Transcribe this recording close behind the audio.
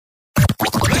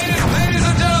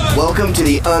Welcome to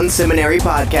the Unseminary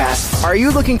Podcast. Are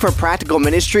you looking for practical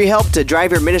ministry help to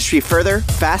drive your ministry further,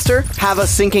 faster? Have a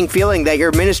sinking feeling that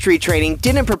your ministry training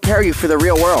didn't prepare you for the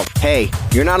real world? Hey,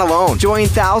 you're not alone. Join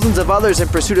thousands of others in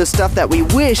pursuit of stuff that we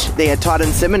wish they had taught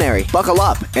in seminary. Buckle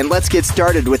up and let's get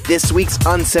started with this week's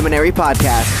Unseminary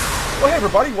Podcast. Well, hey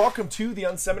everybody, welcome to the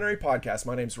Unseminary Podcast.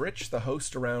 My name's Rich, the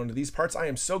host around these parts. I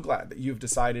am so glad that you've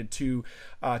decided to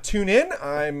tune in.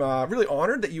 I'm really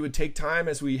honored that you would take time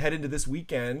as we head into this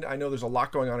weekend. I know there's a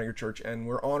lot going on in your church, and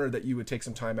we're honored that you would take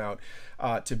some time out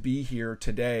to be here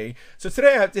today. So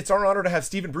today, it's our honor to have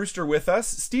Stephen Brewster with us.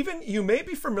 Stephen, you may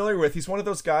be familiar with. He's one of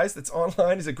those guys that's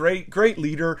online. He's a great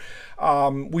leader.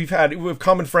 We have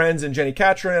common friends in Jenny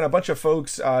Catron, a bunch of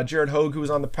folks, Jared Hogue, who was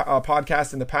on the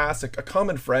podcast in the past, a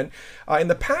common friend. In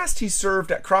the past, he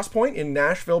served at Crosspoint in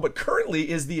Nashville, but currently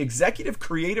is the executive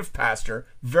creative pastor,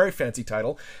 very fancy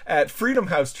title, at Freedom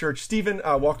House Church. Stephen,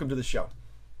 welcome to the show.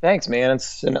 Thanks, man.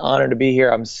 It's an honor to be here.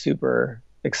 I'm super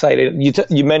excited.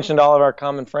 You mentioned all of our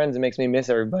common friends. It makes me miss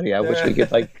everybody. I wish we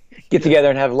could get together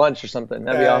and have lunch or something.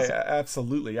 That'd be awesome. Yeah,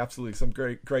 absolutely. Some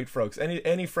great folks.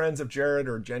 Any friends of Jared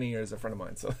or Jenny is a friend of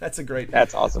mine. So that's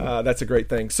awesome. That's a great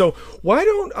thing. So why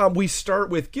don't we start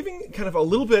with giving kind of a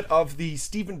little bit of the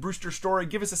Stephen Brewster story?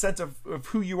 Give us a sense of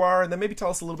who you are, and then maybe tell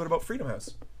us a little bit about Freedom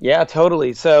House. Yeah,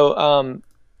 totally. So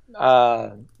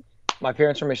my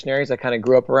parents were missionaries. I kind of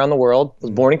grew up around the world. Was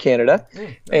born in Canada,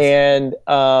 nice. And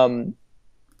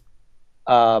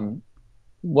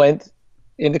went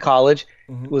into college.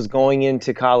 Was going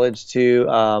into college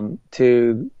to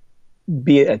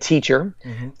be a teacher.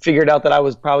 Figured out that I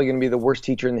was probably going to be the worst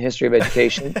teacher in the history of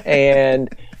education. And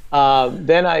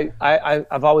then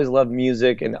I've always loved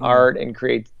music and art and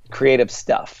creative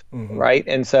stuff, right?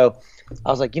 And so I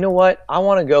was like, you know what? I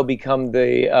want to go become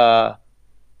the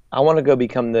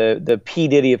P.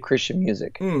 Diddy of Christian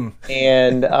music.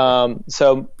 And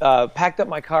so packed up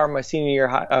my car my senior year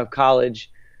of college,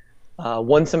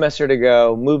 one semester to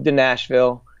go, moved to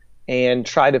Nashville, and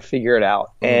tried to figure it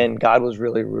out. And God was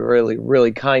really, really,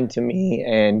 really kind to me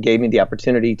and gave me the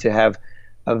opportunity to have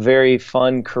a very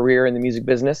fun career in the music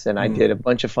business. And I did a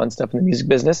bunch of fun stuff in the music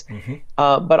business,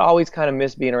 but always kind of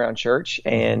missed being around church.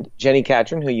 And Jenny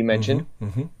Catron, who you mentioned,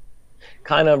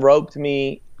 kind of roped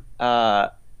me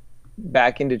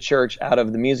back into church out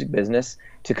of the music business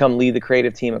to come lead the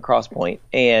creative team at Crosspoint.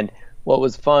 And what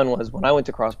was fun was when I went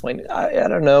to Crosspoint, I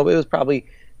don't know, it was probably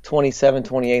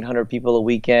 2,800 people a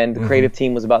weekend. The creative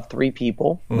team was about 3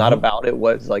 people, not about, it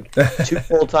was like 2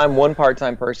 full-time, 1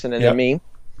 part-time person, and then me.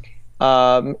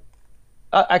 Actually,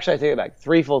 I take it back,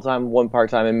 3 full-time, 1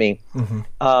 part-time, and me.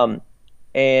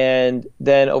 And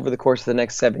then over the course of the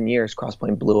next 7 years,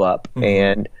 Crosspoint blew up,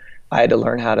 and I had to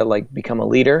learn how to become a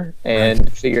leader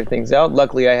and figure things out.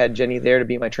 Luckily, I had Jenny there to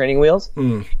be my training wheels,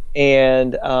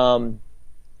 and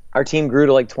our team grew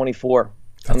to 24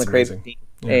 on the creative team.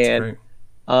 Yeah,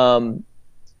 and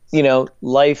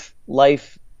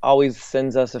life always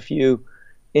sends us a few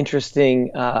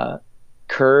interesting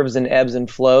curves and ebbs and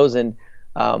flows, and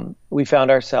we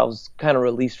found ourselves kind of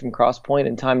released from Crosspoint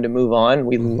and time to move on.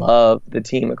 We love the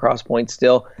team at Crosspoint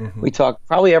still. We talk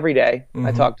probably every day.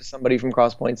 I talk to somebody from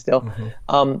Crosspoint still.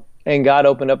 And God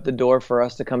opened up the door for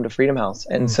us to come to Freedom House.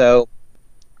 And so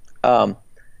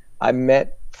I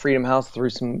met Freedom House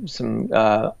through some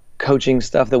coaching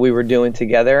stuff that we were doing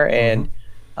together. And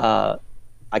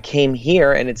I came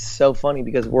here, and it's so funny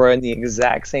because we're in the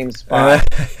exact same spot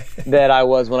that I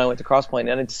was when I went to Crosspoint.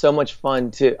 And it's so much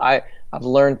fun I've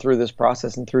learned through this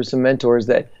process and through some mentors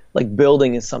that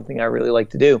building is something I really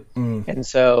like to do. And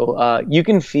so you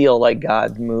can feel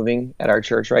God's moving at our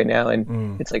church right now,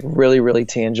 and it's really, really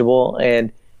tangible,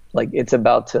 and it's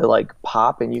about to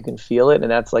pop, and you can feel it, and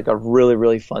that's a really,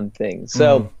 really fun thing.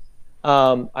 So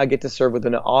I get to serve with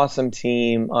an awesome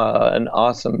team, an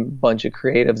awesome bunch of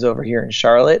creatives over here in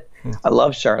Charlotte. I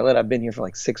love Charlotte. I've been here for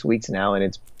 6 weeks now, and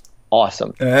it's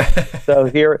awesome. So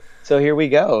here we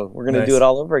go. We're going to do it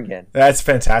all over again. That's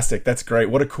fantastic. That's great.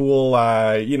 What a cool,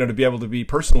 to be able to be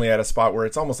personally at a spot where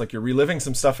it's almost like you're reliving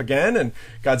some stuff again, and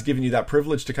God's given you that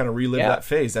privilege to kind of relive that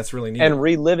phase. That's really neat. And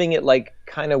reliving it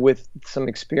kind of with some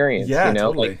experience. Yeah,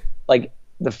 totally.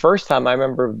 The first time I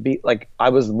remember I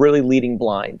was really leading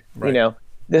blind,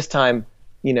 this time,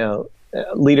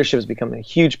 leadership has become a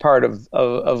huge part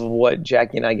of what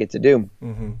Jackie and I get to do.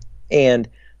 And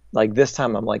this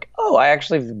time I'm I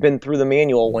actually have been through the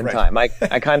manual one time. I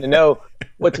kind of know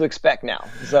what to expect now.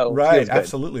 So right,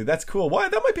 absolutely, that's cool. Well,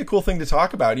 that might be a cool thing to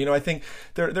talk about. I think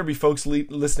there'll be folks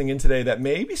listening in today that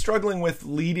may be struggling with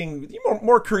leading,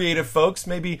 more creative folks.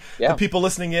 Maybe the people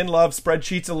listening in love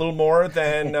spreadsheets a little more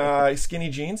than skinny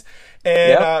jeans.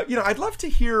 And I'd love to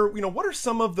hear, what are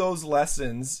some of those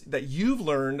lessons that you've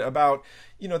learned about,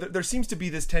 there seems to be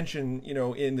this tension,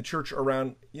 in the church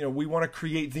around, we want to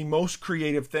create the most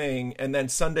creative thing, and then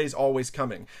Sunday's always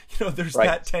coming. There's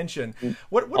that tension.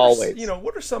 What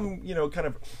are some, kind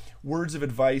of words of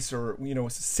advice or,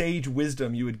 sage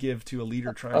wisdom you would give to a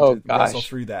leader trying to wrestle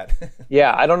through that?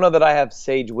 Yeah, I don't know that I have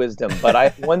sage wisdom,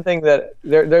 but one thing that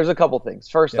there's a couple things.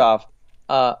 First off,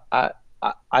 I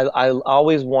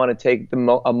always want to take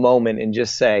a moment and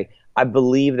just say, I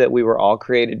believe that we were all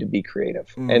created to be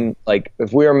creative. And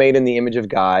if we were made in the image of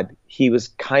God, he was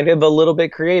kind of a little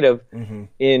bit creative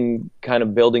in kind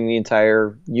of building the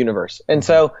entire universe. And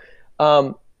so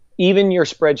even your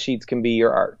spreadsheets can be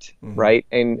your art, right?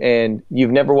 And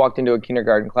you've never walked into a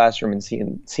kindergarten classroom and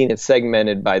seen it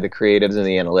segmented by the creatives and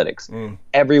the analytics.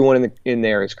 Everyone in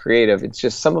there is creative. It's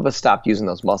just some of us stopped using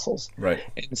those muscles. Right.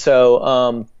 And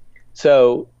so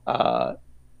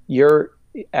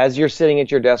as you're sitting at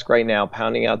your desk right now,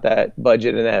 pounding out that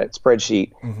budget and that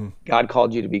spreadsheet, God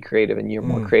called you to be creative, and you're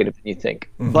more creative than you think.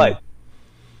 But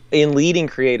in leading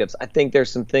creatives, I think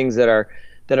there's some things that are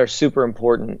super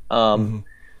important. There's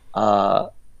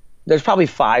probably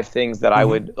 5 things that I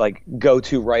would go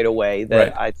to right away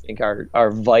that I think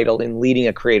are vital in leading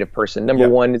a creative person. Number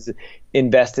one is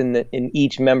invest in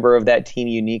each member of that team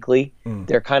uniquely.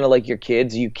 They're kind of like your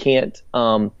kids. You can't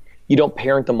you don't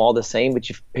parent them all the same, but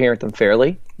you parent them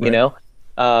fairly. Know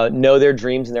their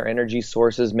dreams and their energy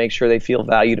sources. Make sure they feel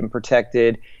valued and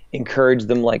protected. Encourage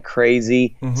them like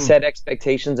crazy. Set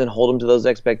expectations and hold them to those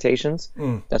expectations.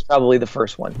 That's probably the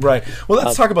first one. Right. Well,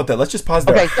 let's talk about that. Let's just pause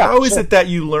there. How is it that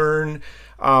you learn?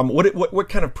 What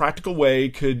kind of practical way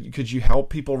could you help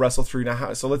people wrestle through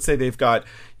now? So let's say they've got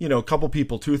a couple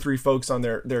people, 2 or 3 folks on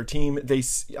their team.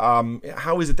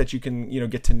 How is it that you can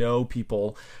get to know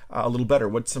people a little better?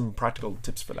 What's some practical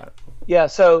tips for that? Yeah.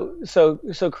 So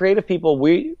creative people,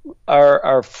 we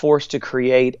are forced to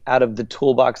create out of the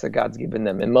toolbox that God's given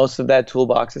them, and most of that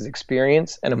toolbox is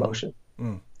experience and emotion,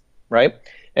 right?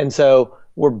 And so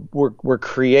we're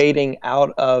creating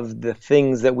out of the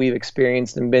things that we've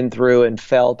experienced and been through and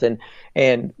felt,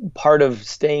 and part of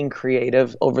staying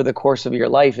creative over the course of your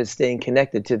life is staying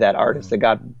connected to that artist that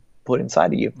God put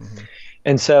inside of you.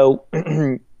 And so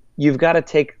you've got to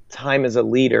take time as a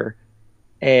leader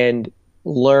and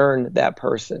learn that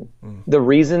person. The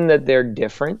reason that they're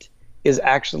different is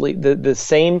actually the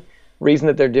same reason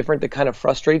that they're different that kind of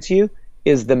frustrates you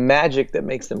is the magic that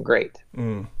makes them great.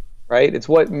 Right? It's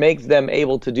what makes them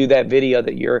able to do that video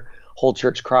that your whole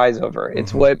church cries over.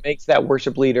 It's what makes that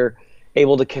worship leader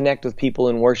able to connect with people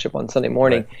in worship on Sunday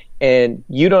morning. Right. And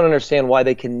you don't understand why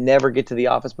they can never get to the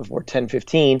office before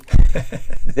 10:15.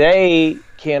 They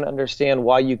can't understand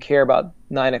why you care about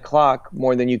 9 o'clock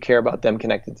more than you care about them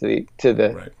connected to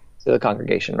the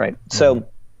congregation. Right. So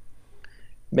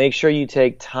make sure you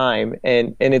take time,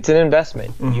 and it's an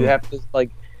investment. You have to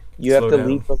you have to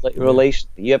lead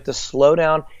relations. You have to slow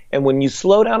down. And when you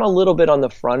slow down a little bit on the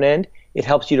front end, it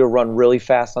helps you to run really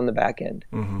fast on the back end,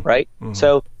 right?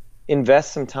 So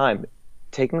invest some time.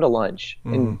 Take them to lunch.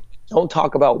 And don't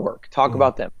talk about work. Talk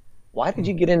about them. Why did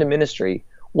you get into ministry?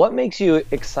 What makes you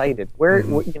excited?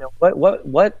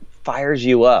 What fires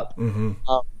you up?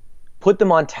 Put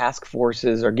them on task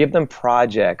forces, or give them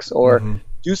projects, or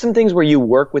do some things where you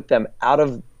work with them out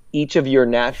of each of your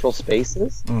natural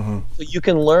spaces, so you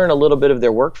can learn a little bit of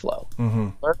their workflow,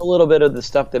 learn a little bit of the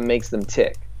stuff that makes them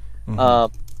tick.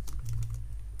 Talk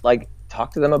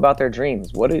to them about their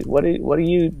dreams. What are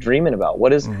you dreaming about?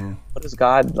 What is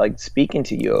God speaking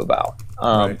to you about?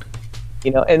 And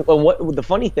what the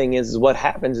funny thing is what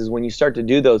happens is when you start to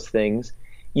do those things,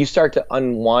 you start to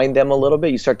unwind them a little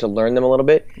bit. You start to learn them a little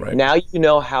bit. Right. Now you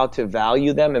know how to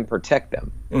value them and protect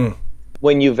them.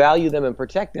 When you value them and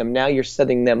protect them, now you're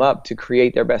setting them up to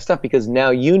create their best stuff, because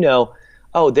now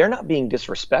they're not being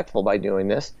disrespectful by doing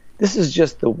this. This is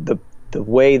just the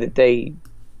way that they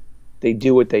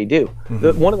do what they do.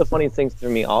 One of the funny things to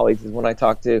me always is when I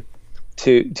talk to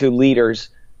leaders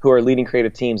who are leading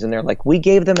creative teams, and they're like, we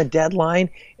gave them a deadline,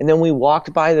 and then we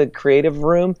walked by the creative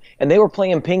room, and they were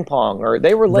playing ping pong, or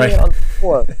they were laying on the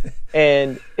floor,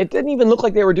 and it didn't even look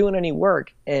like they were doing any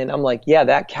work. And I'm like, yeah,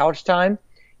 that couch time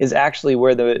is actually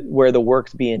where the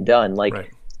work's being done.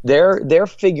 They're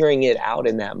figuring it out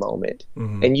in that moment,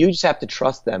 and you just have to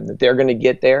trust them that they're going to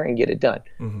get there and get it done.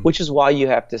 Which is why you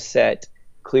have to set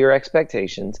clear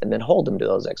expectations and then hold them to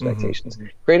those expectations.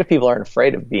 Creative people aren't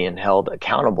afraid of being held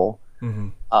accountable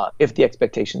if the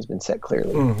expectation's been set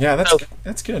clearly. Yeah,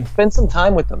 that's good. Spend some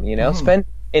time with them,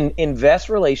 invest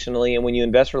relationally, and when you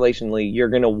invest relationally, you're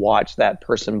going to watch that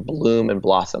person bloom and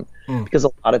blossom. Because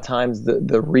a lot of times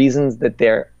the reasons that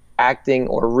they're acting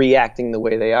or reacting the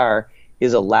way they are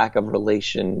is a lack of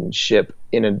relationship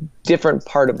in a different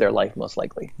part of their life, most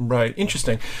likely. Right.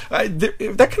 Interesting.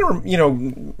 That kind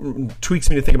of, tweaks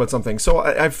me to think about something. So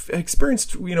I've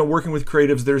experienced, working with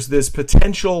creatives, there's this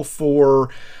potential for,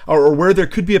 or where there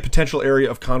could be a potential area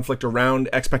of conflict around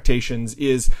expectations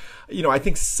is, I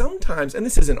think sometimes, and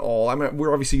this isn't all,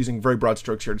 we're obviously using very broad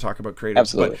strokes here to talk about creatives.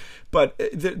 Absolutely. But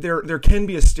there can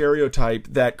be a stereotype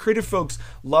that creative folks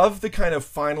love the kind of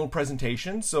final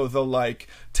presentation. So they'll like,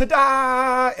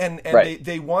 ta-da! And right.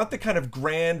 they want the kind of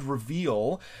grand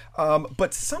reveal.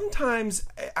 But sometimes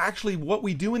actually what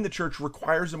we do in the church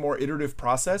requires a more iterative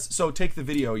process. So take the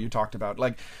video you talked about.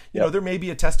 Like, there may be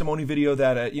a testimony video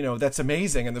that, that's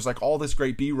amazing. And there's like all this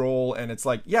great B-roll. And it's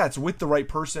like, yeah, it's with the right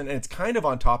person and it's kind of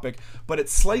on topic, but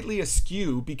it's slightly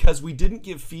askew because we didn't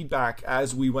give feedback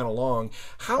as we went along.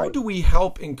 How do we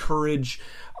help encourage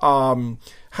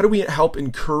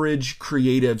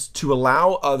creatives to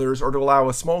allow others or to allow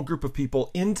a small group of people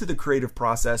into the creative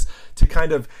process to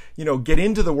kind of, get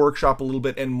into the workshop a little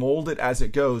bit and mold it as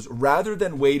it goes rather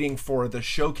than waiting for the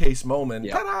showcase moment,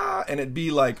 ta-da, and it'd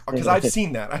be like, because I've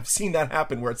seen that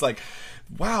happen where it's like,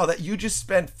 wow, that you just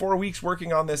spent 4 weeks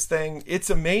working on this thing. It's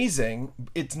amazing.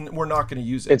 We're not going to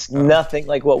use it. It's nothing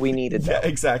like what we needed. Yeah,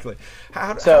 exactly.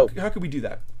 How could we do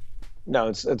that? No,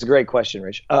 it's a great question,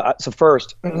 Rich. So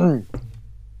first,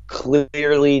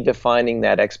 clearly defining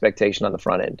that expectation on the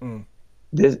front end.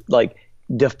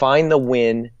 Define the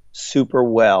win super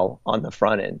well on the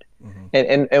front end.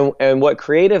 And what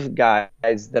creative guys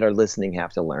that are listening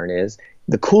have to learn is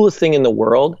the coolest thing in the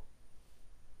world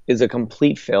is a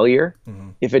complete failure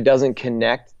if it doesn't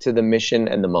connect to the mission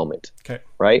and the moment. Okay.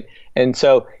 Right? And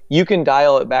so you can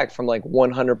dial it back from like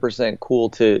 100% cool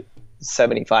to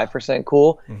 75%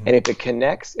 cool. And if it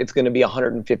connects, it's going to be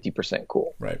 150%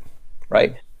 cool.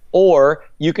 Right. Or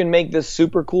you can make this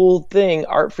super cool thing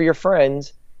art for your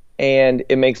friends and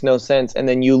it makes no sense. And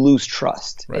then you lose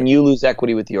trust and you lose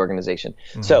equity with the organization.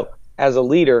 So as a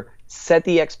leader, set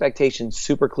the expectations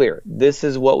super clear. This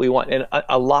is what we want. And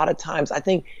a lot of times I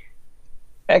think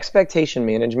expectation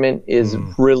management is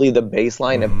really the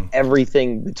baseline of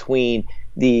everything between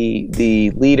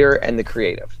the leader and the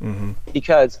creative.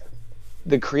 Because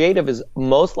the creative is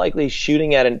most likely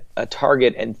shooting at a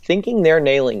target and thinking they're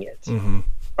nailing it.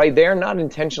 Right? They're not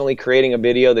intentionally creating a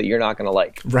video that you're not going to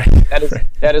like. Right.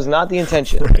 That is not the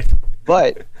intention.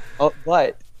 But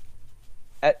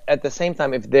at the same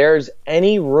time, if there's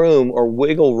any room or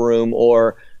wiggle room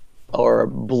or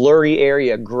blurry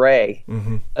area, gray,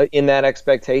 in that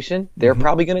expectation, they're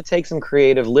probably going to take some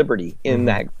creative liberty in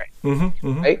that gray.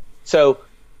 Right? So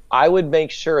I would make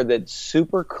sure that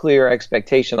super clear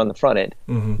expectation on the front end.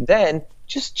 Then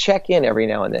just check in every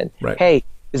now and then. Hey,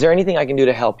 is there anything I can do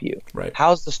to help you?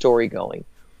 How's the story going?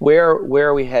 Where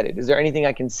are we headed? Is there anything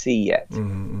I can see yet?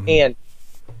 And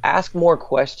ask more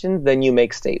questions than you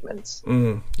make statements.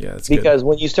 Yeah, that's because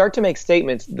when you start to make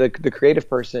statements, the creative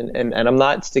person, and I'm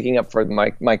not sticking up for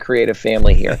my creative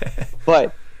family here,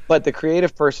 but the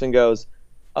creative person goes,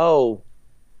 oh,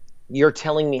 you're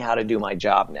telling me how to do my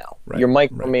job now. You're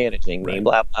micromanaging me,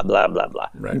 blah, blah, blah, blah, blah.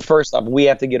 And first off, we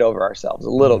have to get over ourselves a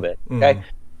little bit, okay?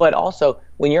 But also,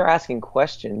 when you're asking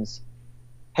questions,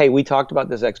 hey, we talked about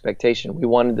this expectation. We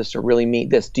wanted this to really meet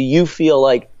this. Do you feel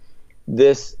like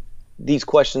these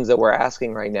questions that we're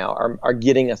asking right now are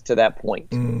getting us to that point?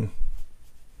 Yeah,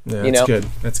 that's good.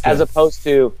 That's good. As opposed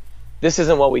to, this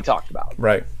isn't what we talked about.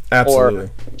 Right. Absolutely.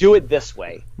 Or do it this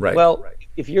way. Well,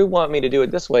 if you want me to do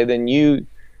it this way, then you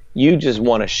just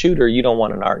want a shooter. You don't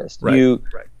want an artist.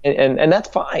 And that's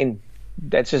fine.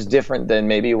 That's just different than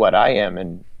maybe what I am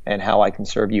and how I can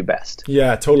serve you best.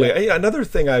 Yeah, totally. Yeah. Another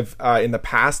thing I've in the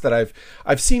past that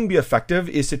I've seen be effective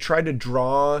is to try to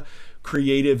draw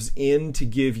creatives in to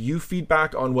give you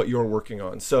feedback on what you're working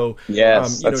on. So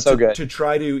that's so good. To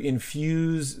try to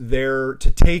infuse to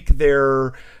take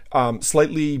their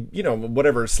slightly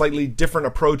different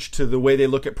approach to the way they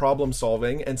look at problem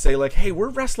solving and say like, hey, we're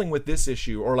wrestling with this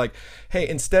issue, or like, hey,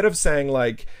 instead of saying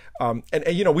like,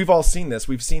 and we've all seen this.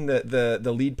 We've seen the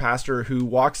lead pastor who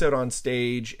walks out on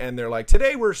stage and they're like,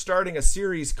 today we're starting a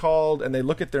series called, and they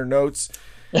look at their notes,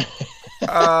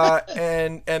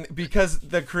 and because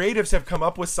the creatives have come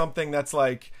up with something that's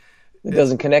like, It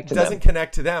doesn't connect to them. Doesn't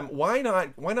connect to them. Why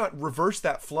not reverse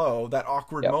that flow, that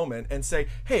awkward moment, and say,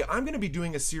 hey, I'm going to be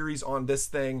doing a series on this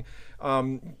thing.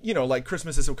 Like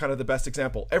Christmas is kind of the best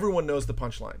example. Everyone knows the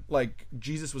punchline. Like,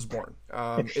 Jesus was born.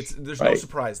 There's no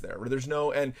surprise there. There's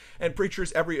no, and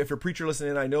preachers, if you're a preacher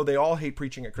listening, I know they all hate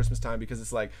preaching at Christmas time because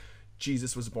it's like,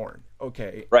 Jesus was born.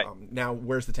 Okay. Right. Now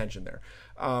where's the tension there?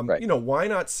 Why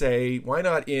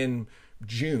not in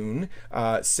June,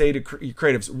 say to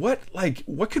creatives,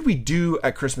 what could we do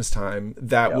at Christmas time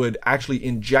that would actually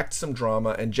inject some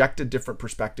drama, inject a different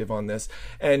perspective on this,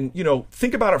 and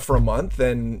think about it for a month,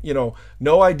 and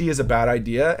no idea is a bad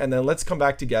idea, and then let's come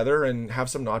back together and have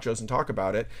some nachos and talk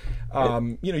about it.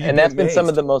 And that's been some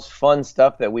of the most fun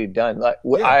stuff that we've done.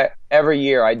 Like every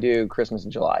year I do Christmas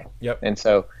in July. Yep. And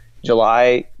so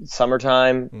July,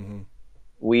 summertime,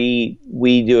 we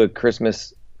do a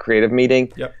Christmas creative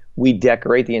meeting. Yep. We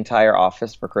decorate the entire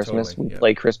office for Christmas. Totally, we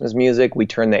play Christmas music. We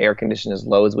turn the air condition as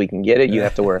low as we can get it. You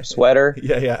have to wear a sweater.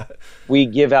 Yeah. We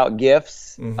give out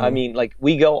gifts. I mean, like,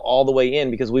 we go all the way in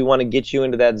because we want to get you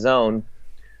into that zone.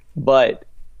 But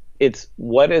it's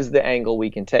what is the angle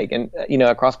we can take? And at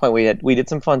Crosspoint we did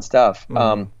some fun stuff.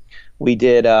 We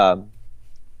did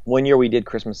one year we did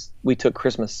Christmas. We took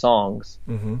Christmas songs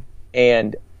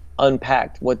and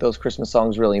unpacked what those Christmas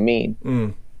songs really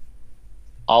mean.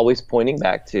 Always pointing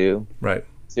back to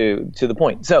the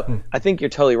point. So I think you're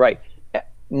totally right.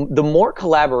 The more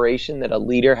collaboration that a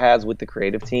leader has with the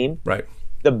creative team,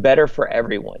 the better for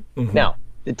everyone. Now,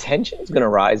 the tension is going to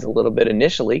rise a little bit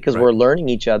initially because we're learning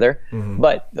each other,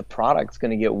 but the product's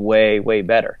going to get way, way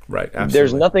better. Right. Absolutely.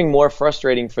 There's nothing more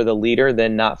frustrating for the leader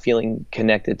than not feeling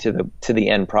connected to the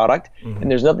end product, and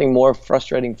there's nothing more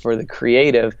frustrating for the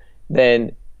creative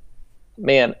than,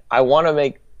 man, I want to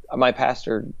make my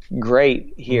pastor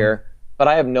great here, but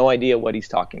I have no idea what he's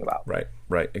talking about.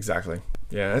 Right, exactly.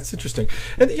 Yeah, that's interesting.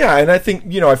 And I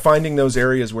think, finding those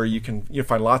areas where you can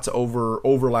find lots of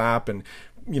overlap and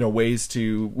ways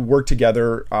to work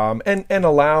together, and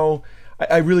allow.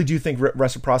 I really do think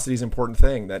reciprocity is an important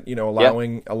thing, that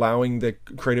allowing the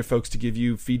creative folks to give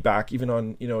you feedback even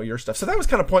on your stuff. So that was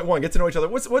kind of point one, get to know each other.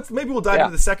 What's maybe we'll dive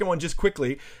into the second one just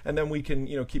quickly, and then we can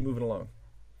keep moving along.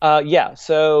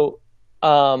 So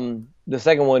the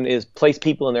second one is place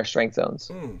people in their strength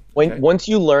zones. Once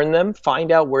you learn them,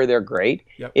 find out where they're great.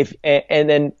 Yep.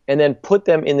 And then put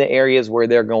them in the areas where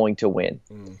they're going to win.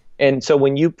 And so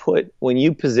when you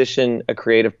position a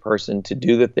creative person to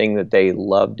do the thing that they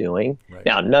love doing,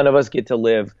 now none of us get to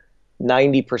live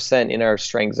 90% in our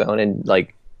strength zone and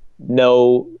like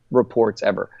no reports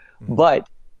ever, but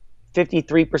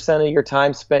 53% of your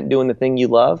time spent doing the thing you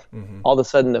love, all of a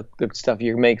sudden the stuff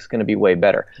you make is going to be way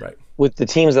better. With the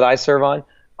teams that I serve on,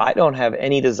 I don't have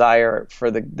any desire for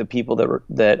the people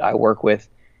that I work with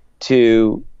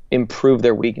to improve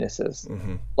their weaknesses.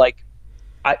 Like,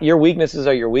 your weaknesses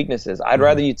are your weaknesses. I'd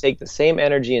rather you take the same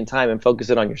energy and time and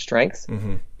focus it on your strengths,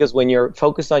 because when you're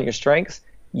focused on your strengths,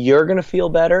 you're going to feel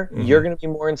better. You're going to be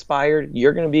more inspired.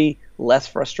 You're going to be less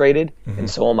frustrated, and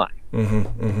so am I.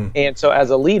 And so as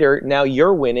a leader, now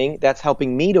you're winning. That's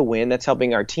helping me to win. That's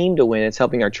helping our team to win. It's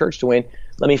helping our church to win.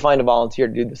 Let me find a volunteer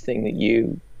to do this thing that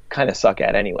you kind of suck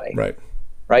at anyway. Right.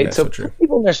 Yeah, so put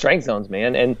people in their strength zones,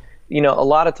 man. And a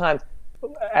lot of times,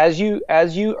 as you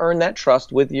earn that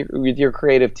trust with your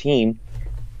creative team,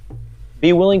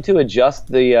 be willing to adjust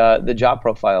the job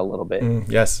profile a little bit.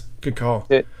 Yes, good call.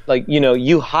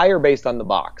 You hire based on the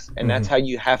box, and that's how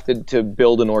you have to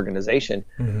build an organization.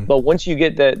 But once you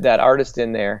get that artist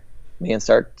in there, man,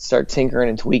 start tinkering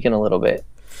and tweaking a little bit.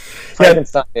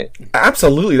 Frankenstein it.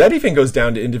 Absolutely. That even goes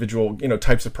down to individual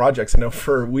types of projects. I know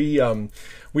we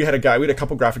had a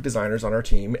couple graphic designers on our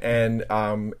team, and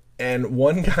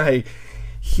one guy.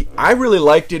 I really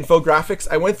liked infographics.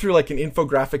 I went through like an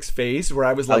infographics phase where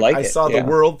I was like I saw the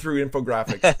world through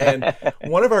infographics. And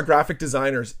one of our graphic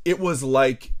designers, it was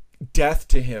like death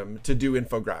to him to do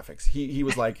infographics. He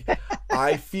was like,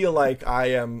 I feel like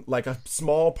I am like a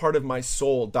small part of my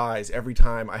soul dies every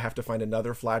time I have to find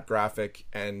another flat graphic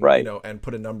and and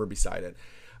put a number beside it.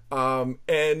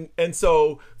 And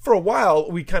so for a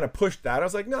while we kind of pushed that. I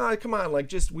was like, no, come on,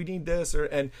 like we need this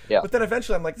but then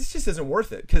eventually I'm like, this just isn't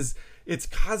worth it because it's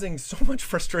causing so much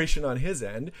frustration on his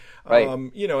end.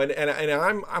 And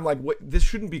I'm like, this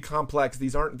shouldn't be complex.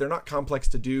 They're not complex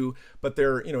to do, but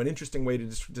they're, an interesting way to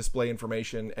display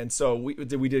information. And so we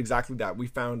did exactly that. We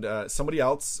found somebody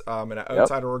else, an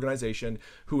outsider organization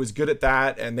who was good at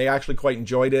that, and they actually quite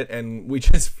enjoyed it. And we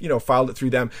just, filed it through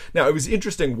them. Now it was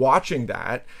interesting watching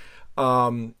that.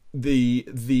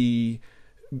 The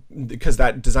because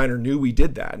that designer knew we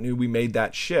did that, knew we made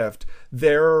that shift,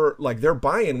 their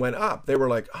buy-in went up. They were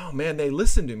like, oh man, they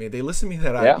listened to me. They listened to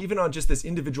me even on just this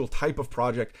individual type of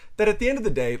project that at the end of the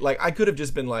day, like I could have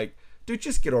just been like, dude,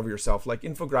 just get over yourself. Like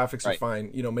infographics are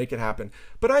fine, make it happen.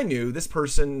 But I knew this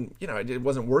person, it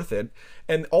wasn't worth it.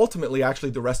 And ultimately, actually,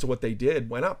 the rest of what they did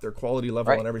went up, their quality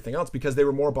level and everything else, because they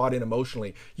were more bought in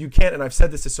emotionally. You can't, and I've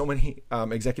said this to so many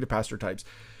executive pastor types,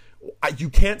 you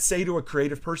can't say to a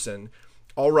creative person,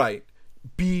 all right,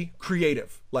 be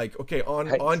creative. Like, okay,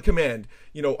 on command,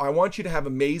 I want you to have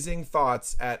amazing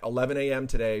thoughts at 11 a.m.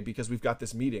 today because we've got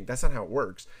this meeting. That's not how it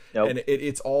works. Nope. And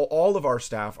it's all of our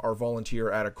staff are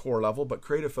volunteer at a core level, but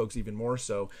creative folks even more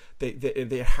so.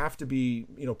 They have to be,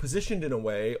 positioned in a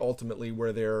way ultimately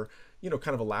where they're,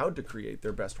 kind of allowed to create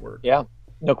their best work. Yeah,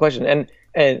 no question.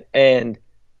 And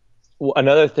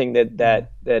another thing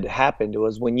that happened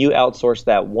was when you outsourced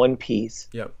that one piece,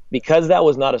 because that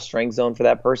was not a strength zone for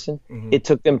that person, it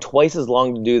took them twice as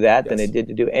long to do that than it did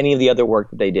to do any of the other work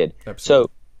that they did. Absolutely. So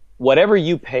whatever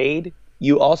you paid,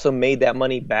 you also made that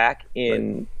money back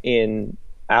in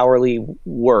hourly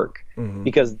work,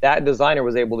 because that designer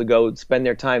was able to go spend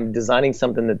their time designing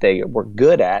something that they were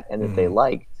good at and that they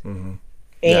liked.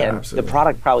 And the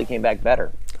product probably came back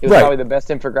better. It was probably the best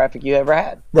infographic you ever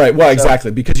had. Right. Well,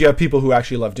 exactly. Because you have people who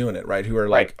actually love doing it, right? Who are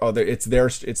like, oh, it's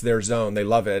their zone. They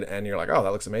love it. And you're like, oh,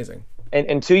 that looks amazing.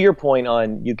 And to your point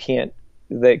on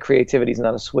that creativity is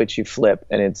not a switch you flip.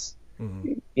 And it's,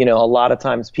 a lot of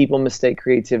times people mistake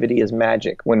creativity as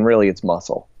magic when really it's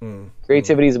muscle.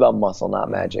 Creativity is about muscle, not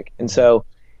magic. And so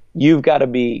you've got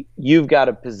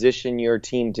to position your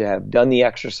team to have done the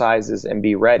exercises and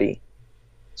be ready,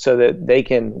 so that they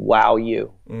can wow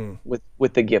you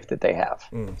with the gift that they have.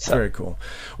 So, very cool.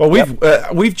 Well,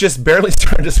 we've just barely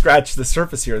started to scratch the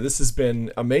surface here. This has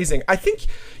been amazing. I think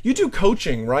you do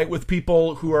coaching, right, with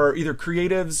people who are either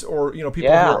creatives or people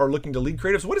who are looking to lead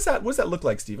creatives. What does that look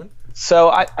like, Stephen? So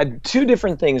I two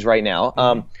different things right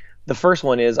now. The first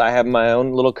one is I have my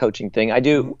own little coaching thing. I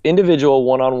do individual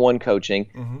one-on-one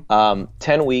coaching,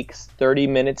 10 weeks, 30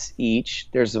 minutes each.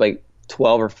 There's like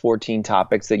 12 or 14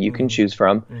 topics that you can choose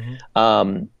from,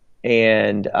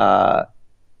 and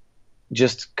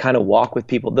just kind of walk with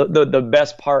people. The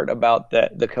best part about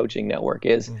the coaching network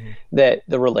is that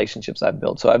the relationships I've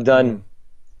built. So I've done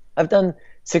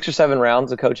 6 or 7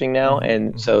 rounds of coaching now,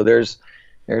 and so there's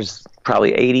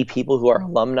probably 80 people who are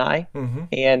alumni,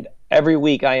 and every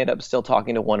week I end up still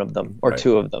talking to one of them or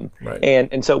 2 of them,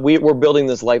 and so we're building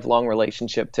this lifelong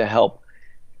relationship to help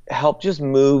just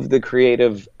move the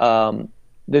creative,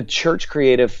 the church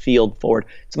creative field forward.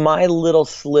 It's my little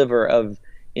sliver of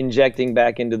injecting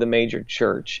back into the major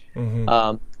church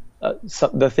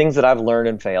the things that I've learned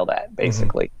and failed at,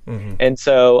 basically. And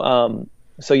so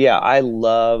I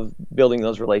love building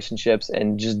those relationships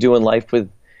and just doing life with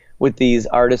these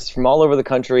artists from all over the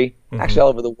country, actually all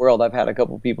over the world. I've had a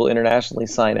couple people internationally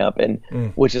sign up, and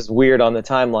which is weird on the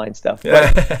timeline stuff.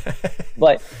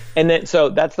 So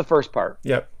that's the first part.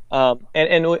 Yep.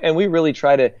 And we really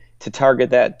try to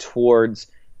target that towards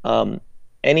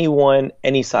anyone,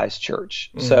 any size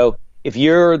church. So if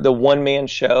you're the one-man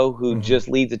show who just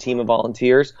leads a team of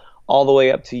volunteers, all the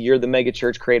way up to you're the mega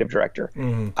church creative director.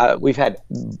 We've had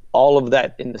all of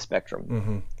that in the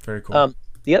spectrum. Very cool.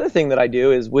 The other thing that I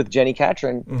do is with Jenny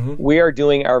Catron, we are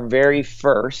doing our very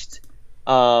first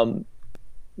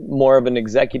more of an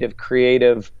executive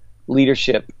creative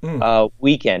leadership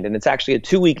weekend, and it's actually a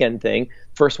 2-weekend thing.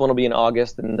 First one will be in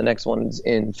August, and the next one's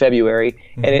in February,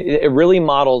 and it really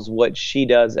models what she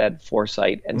does at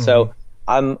Foresight. And so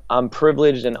I'm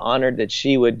privileged and honored that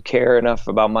she would care enough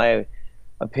about my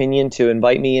opinion to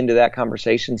invite me into that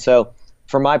conversation. So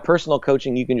for my personal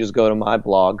coaching, you can just go to my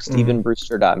blog,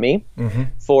 stephenbrewster.me.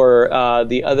 For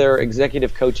the other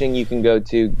executive coaching, you can go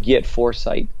to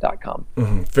getforesight.com.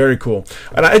 Very cool.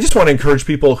 And I just want to encourage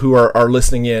people who are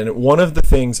listening in. One of the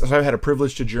things, so I've had a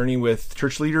privilege to journey with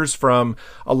church leaders from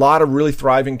a lot of really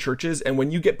thriving churches. And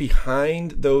when you get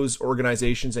behind those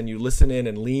organizations and you listen in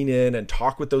and lean in and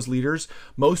talk with those leaders,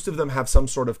 most of them have some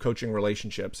sort of coaching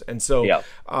relationships. And so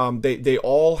they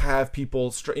all have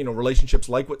people, relationships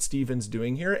like what Stephen's doing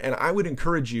here. And I would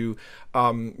encourage you,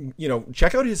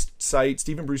 check out his site,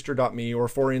 stephenbrewster.me, or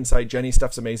For Insight. Jenny's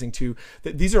stuff's amazing too.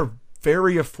 These are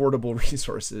very affordable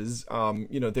resources.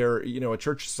 They're, a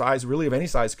church size, really of any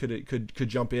size, could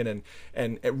jump in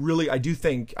and it really, I do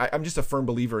think I'm just a firm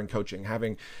believer in coaching,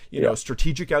 having,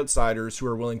 strategic outsiders who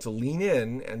are willing to lean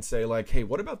in and say like, hey,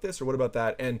 what about this or what about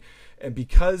that? And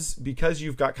because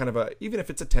you've got kind of even if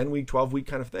it's a 10-week, 12-week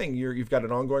kind of thing, you've got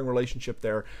an ongoing relationship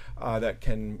there that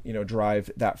can,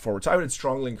 drive that forward. So I would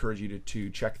strongly encourage you to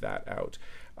check that out.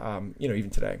 even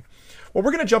today. Well,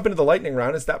 we're going to jump into the lightning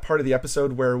round. It's that part of the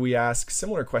episode where we ask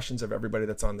similar questions of everybody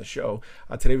that's on the show.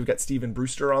 Today we've got Stephen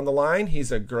Brewster on the line.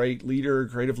 He's a great leader,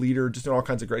 creative leader, just doing all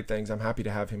kinds of great things. I'm happy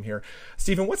to have him here.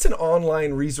 Stephen, what's an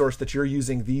online resource that you're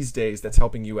using these days that's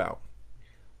helping you out?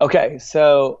 Okay,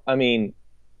 so being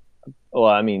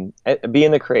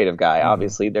the creative guy,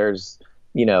 obviously there's,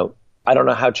 I don't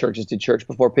know how churches did church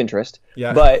before Pinterest,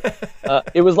 but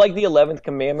it was like the 11th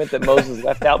commandment that Moses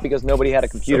left out because nobody had a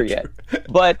computer yet.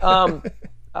 But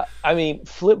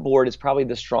Flipboard is probably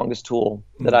the strongest tool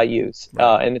that I use,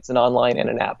 and it's an online and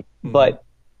an app. But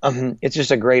it's just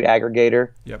a great aggregator.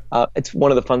 Yep. It's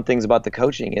one of the fun things about the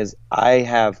coaching is I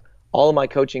have all of my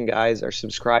coaching guys are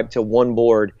subscribed to one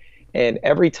board, and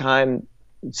every time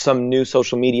some new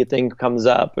social media thing comes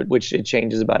up, which it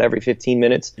changes about every 15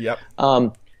 minutes. Yep.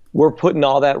 We're putting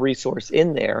all that resource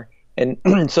in there, and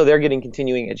so they're getting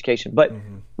continuing education. But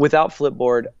without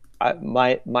Flipboard,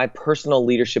 my personal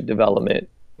leadership development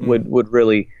would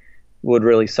really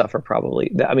suffer probably.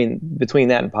 Between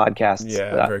that and podcasts,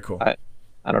 very cool.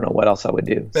 I don't know what else I would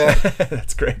do. So.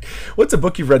 That's great. What's a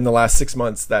book you've read in the last 6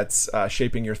 months that's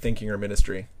shaping your thinking or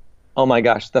ministry? Oh my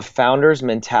gosh, The Founder's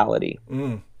Mentality.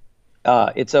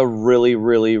 It's a really,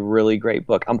 really, really great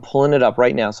book. I'm pulling it up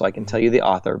right now so I can tell you the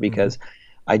author because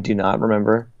I do not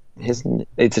remember his.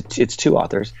 It's two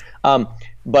authors. So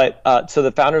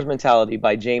The Founder's Mentality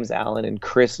by James Allen and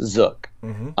Chris Zook.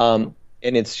 And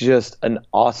it's just an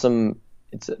awesome.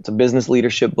 It's a business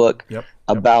leadership book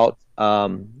about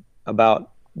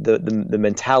the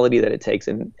mentality that it takes,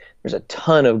 and there's a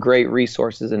ton of great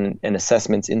resources and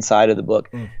assessments inside of the book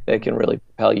that can really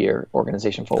propel your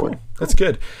organization forward. Cool. That's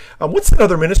good. What's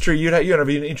another ministry you have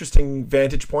an interesting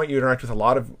vantage point? You interact with a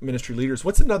lot of ministry leaders.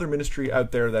 What's another ministry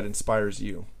out there that inspires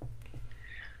you?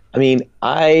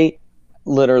 I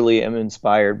literally am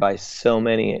inspired by so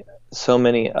many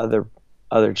other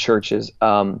churches.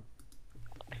 The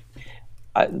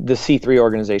C3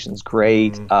 organization's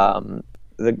great.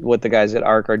 What the guys at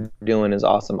ARC are doing is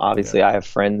awesome. Obviously, I have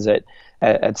friends at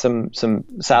some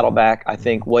Saddleback. I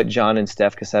think what John and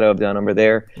Steph Cassetto have done over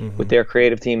there with their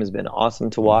creative team has been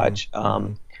awesome to watch.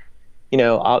 All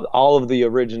of the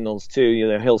originals too.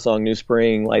 Hillsong, New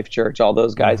Spring, Life Church, all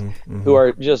those guys who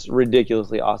are just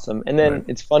ridiculously awesome. And then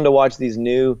it's fun to watch this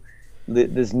new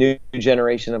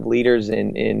generation of leaders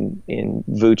in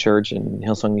VU Church and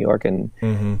Hillsong, New York, and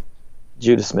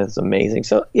Judah Smith is amazing.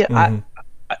 So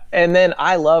and then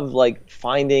I love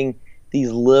finding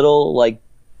these little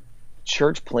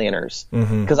church planners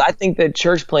because I think that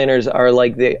church planners are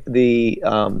like the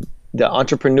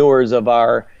entrepreneurs of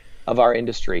our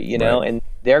industry, and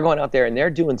they're going out there and they're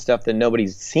doing stuff that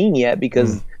nobody's seen yet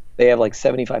because they have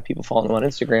 75 people following them on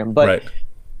Instagram. But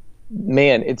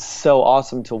man, it's so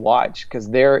awesome to watch because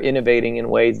they're innovating in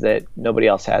ways that nobody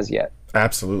else has yet.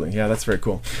 Absolutely. Yeah, that's very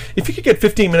cool. If you could get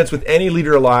 15 minutes with any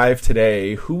leader alive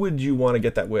today, who would you want to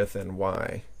get that with and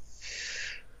why?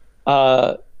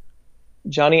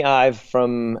 Johnny Ive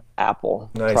from Apple,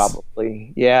 nice.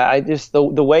 Probably. Yeah, I just the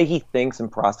way he thinks and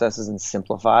processes and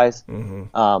simplifies.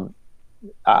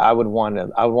 I would want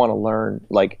to learn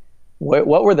what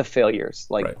were the failures?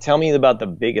 Tell me about the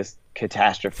biggest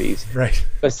catastrophes. Right.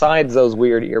 Besides those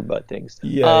weird earbutt things.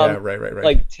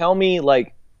 Right. Tell me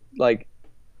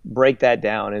break that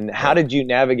down, and how did you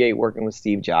navigate working with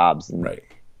Steve Jobs? And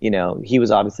he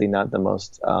was obviously not the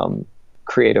most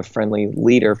creative friendly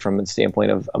leader from the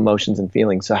standpoint of emotions and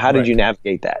feelings. So how did you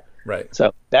navigate that? Right.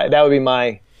 So that would be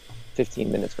my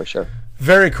 15 minutes for sure.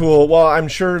 Very cool. Well, I'm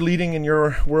sure leading in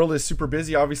your world is super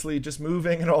busy, obviously just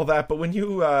moving and all that, but when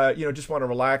you just want to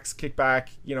relax, kick back,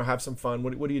 have some fun,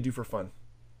 what do you do for fun?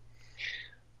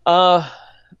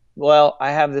 Well,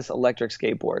 I have this electric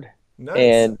skateboard. Nice.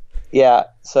 And yeah,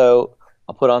 so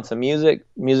I'll put on some music.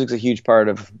 Music's a huge part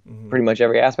of pretty much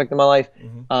every aspect of my life.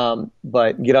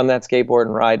 But get on that skateboard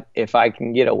and ride. If I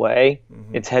can get away,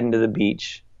 it's heading to the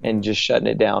beach and just shutting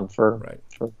it down for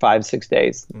 5-6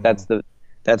 days. That's the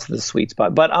sweet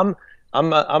spot. But I'm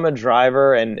a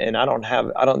driver, and I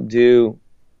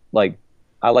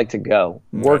like to go.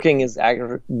 Working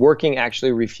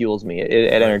actually refuels me.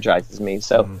 It energizes me.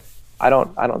 So I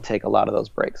don't take a lot of those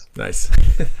breaks. Nice.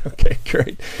 Okay,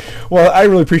 great. Well, I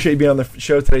really appreciate you being on the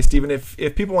show today, Stephen.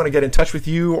 If people want to get in touch with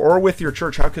you or with your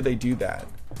church, how could they do that?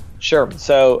 Sure.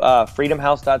 So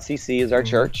freedomhouse.cc is our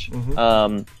church.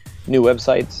 New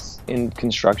website's in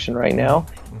construction right now.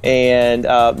 And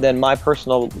then my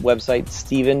personal website,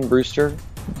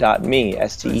 stephenbrewster.me,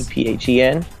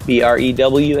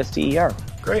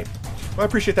 StephenBrewster. Great. Well, I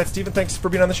appreciate that, Stephen. Thanks for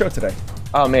being on the show today.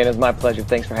 Oh, man, it's my pleasure.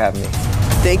 Thanks for having me.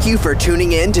 Thank you for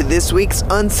tuning in to this week's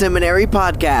Unseminary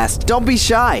podcast. Don't be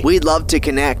shy. We'd love to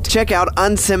connect. Check out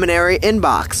Unseminary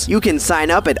Inbox. You can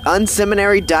sign up at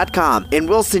unseminary.com and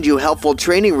we'll send you helpful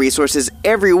training resources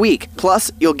every week.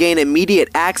 Plus, you'll gain immediate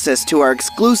access to our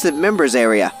exclusive members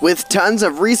area with tons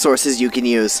of resources you can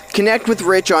use. Connect with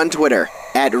Rich on Twitter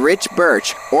at Rich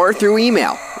Birch or through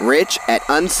email,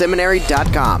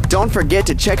 rich@unseminary.com. Don't forget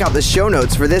to check out the show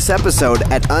notes for this episode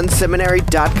at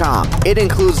unseminary.com. It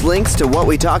includes links to what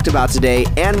we talked about today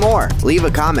and more. Leave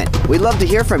a comment. We'd love to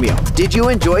hear from you. Did you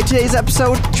enjoy today's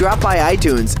episode? Drop by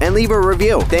iTunes and leave a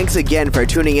review. Thanks again for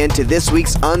tuning in to this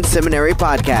week's Unseminary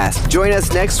podcast. Join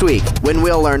us next week when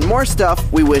we'll learn more stuff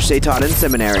we wish they taught in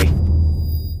seminary.